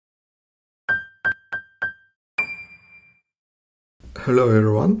Hello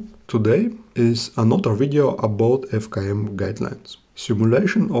everyone, today is another video about FKM guidelines.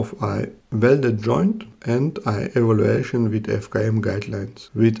 Simulation of a welded joint and a evaluation with FKM guidelines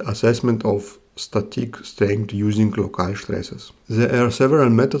with assessment of static strength using local stresses. There are several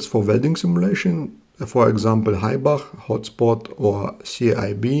methods for welding simulation, for example Haibach, hotspot or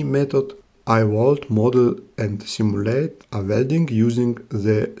CIB method. I Weld, model and simulate a welding using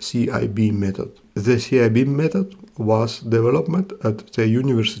the CIB method. The CIB method was developed at the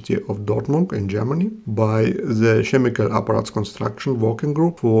University of Dortmund in Germany by the Chemical Apparats Construction working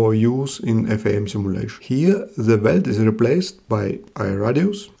group for use in FKM simulation. Here the weld is replaced by a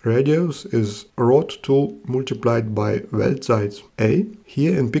radius. Radius is rod 2 multiplied by weld size A.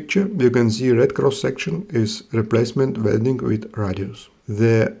 Here in picture you can see red cross section is replacement welding with radius.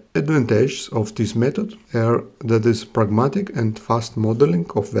 The advantages of this method are that it is pragmatic and fast modeling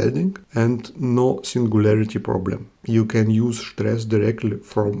of welding and no singularity problem. You can use stress directly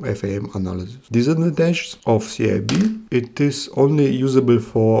from FKM analysis. Disadvantages of CIB: it is only usable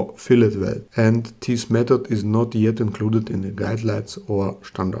for fillet weld and this method is not yet included in the guidelines or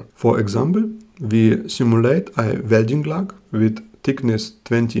standard. For example, we simulate a welding lug with thickness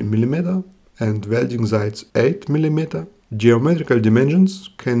 20 mm and welding size 8 mm. Geometrical dimensions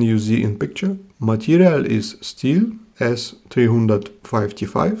can you see in picture. Material is steel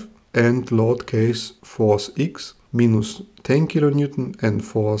S355 and load case force X minus 10 kN and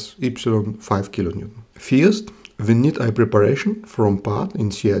force Y 5 kN. First, we need a preparation from part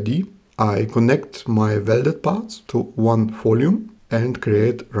in CAD. I connect my welded parts to one volume and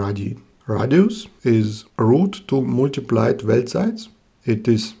create radii. Radius is root 2 multiplied weld size. It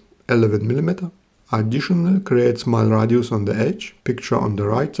is 11 mm. Additional, create small radius on the edge, picture on the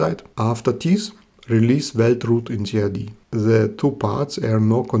right side. After this, release weld root in CAD. The two parts are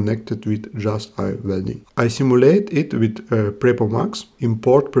not connected with just a welding. I simulate it with PrePoMax,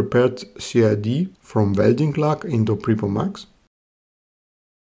 import prepared CAD from welding lug into PrePoMax.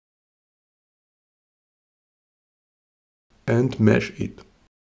 And mesh it.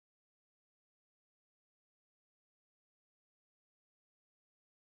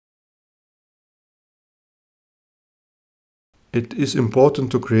 It is important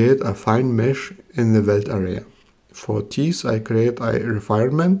to create a fine mesh in the weld area. For this I create a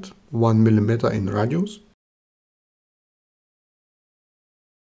refinement 1 mm in radius.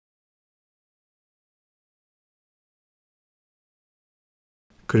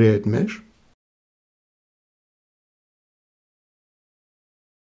 Create mesh.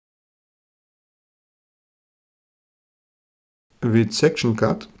 With section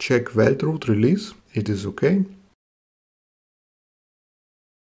cut, check weld root release, it is okay.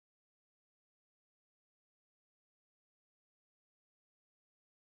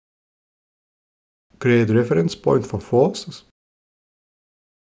 Create reference point for forces.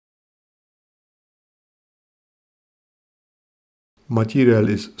 Material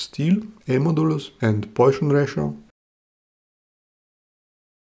is steel, A modulus and Poisson ratio.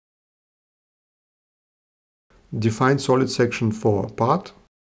 Define solid section for part.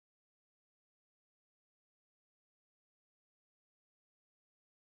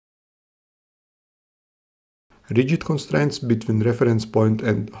 Rigid constraints between reference point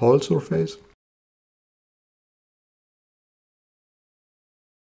and hole surface.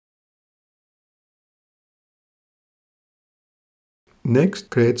 Next,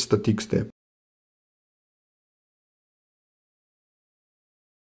 create static step.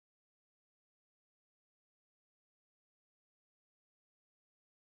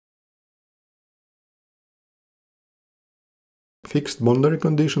 Fixed boundary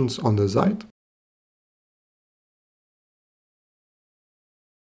conditions on the side.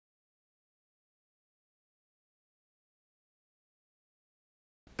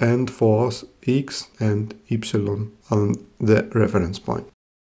 And force X and Y on the reference point.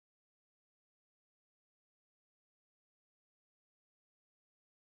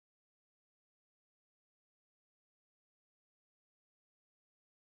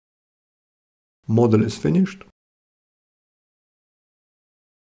 Model is finished.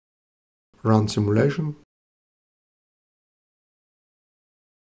 Run simulation.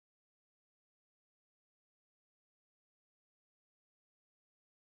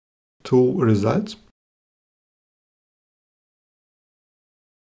 Two results.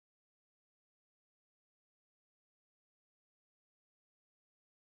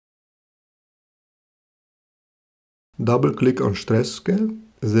 Double click on stress scale.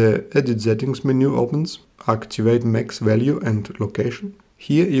 The Edit Settings menu opens. Activate max value and location.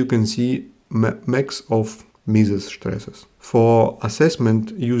 Here you can see max of Mises stresses. For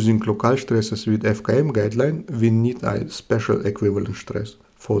assessment using local stresses with FKM guideline, we need a special equivalent stress.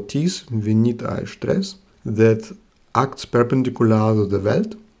 For these, we need a stress that acts perpendicular to the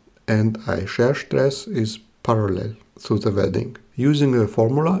weld, and a shear stress is parallel to the welding. Using the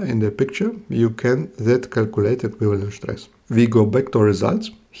formula in the picture, you can then calculate equivalent stress. We go back to results.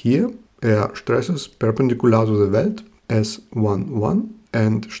 Here are stresses perpendicular to the weld S11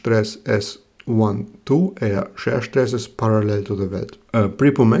 and stress S12 are shear stresses parallel to the weld.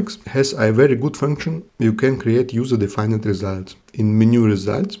 PrePoMax has a very good function. You can create user-defined results. In menu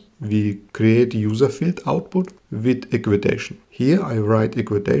results, we create user field output with equation. Here I write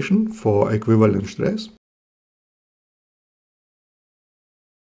equation for equivalent stress.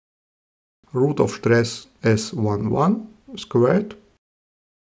 Root of stress S11 squared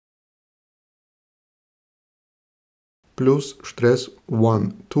plus stress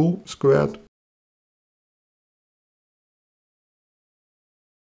 12 squared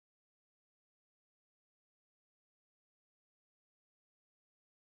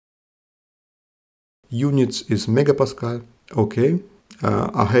units is megapascal. Okay,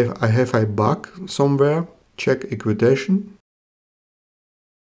 I have a bug somewhere. Check equation.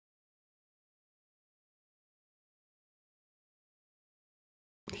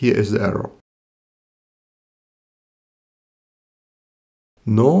 Here is the error.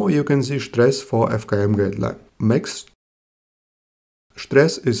 Now you can see stress for FKM guideline. Max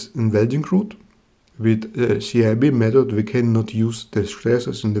stress is in welding route. With CIB method we cannot use the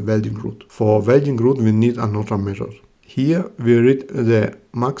stresses in the welding route. For welding route we need another method. Here we read the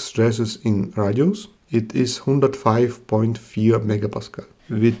max stresses in radius. It is 105.4 megapascal.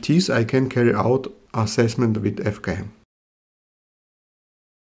 With this I can carry out assessment with FKM.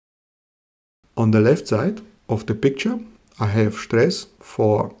 On the left side of the picture I have stress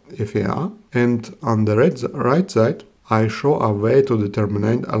for FAR, and on the right side I show a way to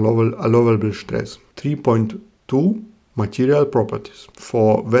determine allowable stress. 3.2 material properties.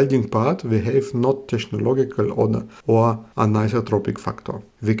 For welding part we have not technological or anisotropic factor.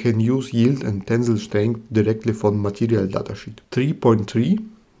 We can use yield and tensile strength directly from material datasheet. 3.3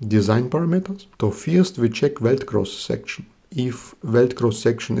 design parameters. So first we check weld cross section. If weld cross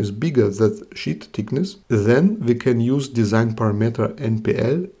section is bigger than sheet thickness, then we can use design parameter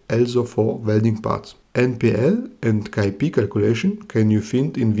NPL also for welding parts. NPL and KP calculation can you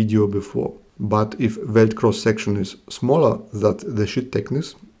find in video before. But if weld cross section is smaller than the sheet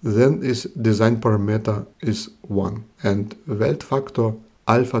thickness, then its design parameter is 1. And weld factor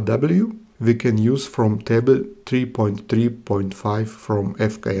alpha W we can use from table 3.3.5 from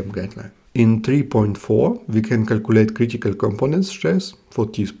FKM guideline. In 3.4 we can calculate critical component stress for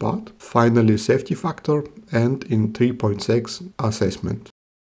this part, finally safety factor, and in 3.6 assessment.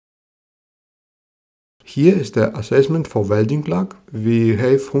 Here is the assessment for welding plug. We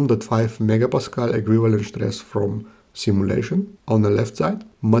have 105 megapascal equivalent stress from simulation on the left side.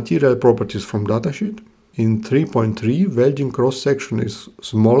 Material properties from datasheet. In 3.3 welding cross section is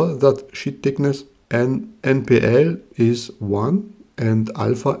smaller than sheet thickness, and NPL is 1 and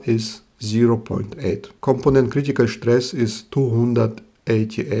alpha is 0.8. Component critical stress is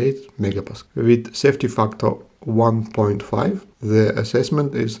 288 megapascal. With safety factor 1.5, the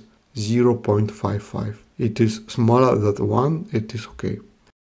assessment is 0.55. It is smaller than 1, it is okay.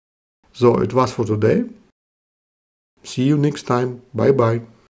 So it was for today. See you next time. Bye bye.